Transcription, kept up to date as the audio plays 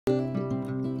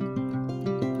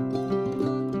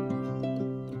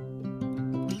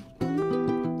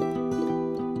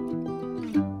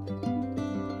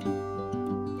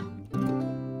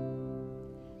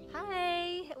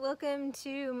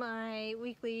welcome to my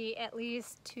weekly at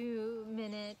least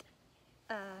 2-minute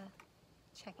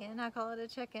check-in. I call it a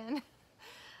check-in.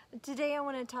 Today I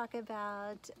want to talk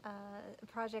about a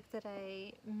project that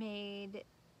I made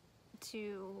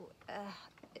to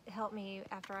help me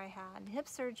after I had hip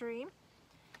surgery.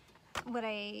 What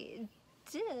I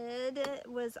did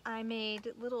was I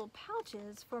made little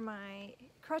pouches for my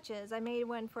crutches. I made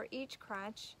one for each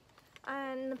crutch.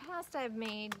 In the past I've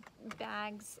made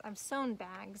bags, I've sewn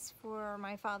bags for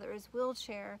my father's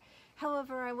wheelchair.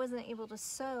 However, I wasn't able to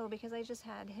sew because I just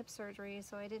had hip surgery,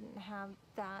 so I didn't have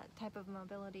that type of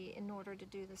mobility in order to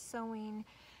do the sewing.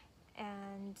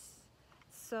 And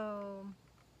so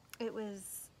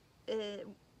it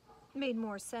made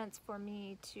more sense for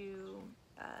me to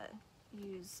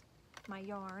use my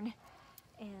yarn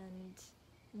and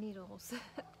needles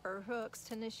or hooks,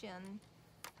 tension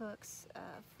hooks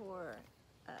for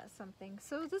something.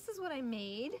 So this is what I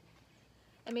made.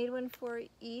 I made one for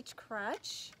each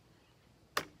crutch,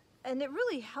 and it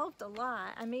really helped a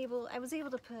lot. I was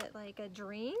able to put like a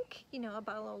drink, you know, a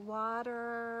bottle of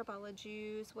water, a bottle of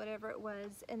juice, whatever it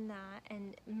was in that,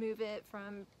 and move it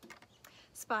from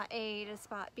spot A to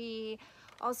spot B.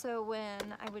 Also,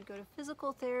 when I would go to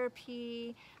physical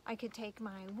therapy, I could take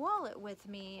my wallet with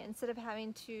me. Instead of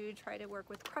having to try to work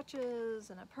with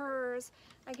crutches and a purse,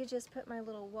 I could just put my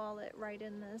little wallet right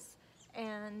in this,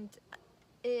 and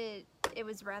it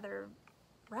was rather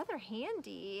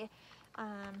handy,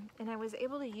 and I was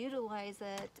able to utilize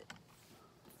it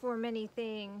for many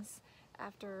things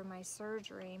after my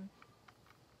surgery.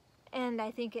 And I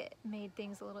think it made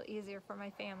things a little easier for my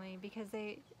family because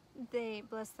they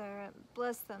bless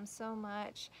them so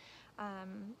much,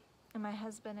 and my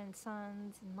husband and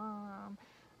sons and mom,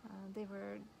 they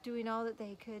were doing all that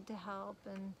they could to help,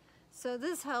 and so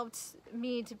this helped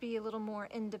me to be a little more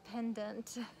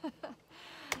independent.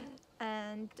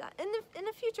 And in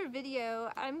a future video,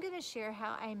 I'm going to share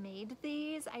how I made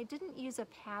these. I didn't use a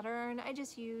pattern, I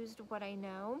just used what I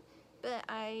know, but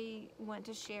I want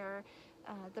to share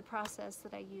the process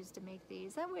that I used to make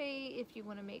these. That way, if you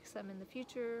want to make some in the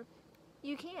future,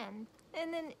 you can.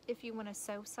 And then if you want to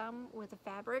sew some with a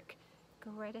fabric,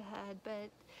 go right ahead. But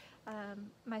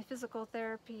my physical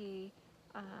therapy,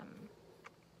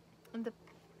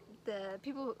 the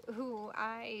people who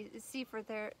I see for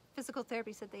their physical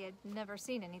therapy said they had never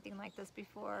seen anything like this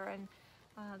before, and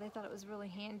they thought it was really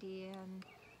handy, and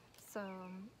so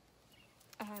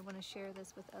I want to share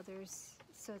this with others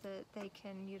so that they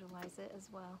can utilize it as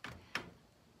well.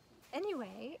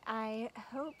 Anyway, I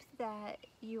hope that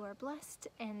you are blessed,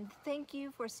 and thank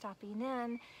you for stopping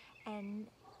in, and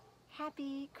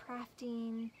happy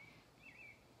crafting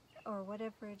or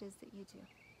whatever it is that you do.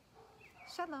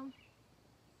 Shalom.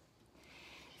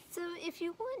 So if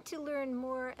you want to learn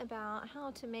more about how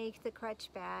to make the crutch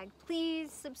bag,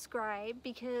 please subscribe,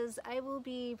 because I will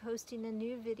be posting a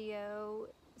new video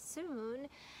soon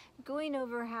going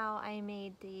over how I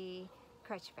made the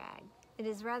crutch bag. It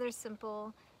is rather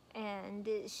simple, and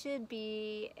it should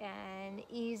be an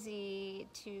easy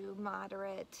to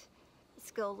moderate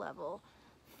skill level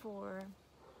for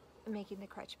making the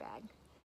crutch bag.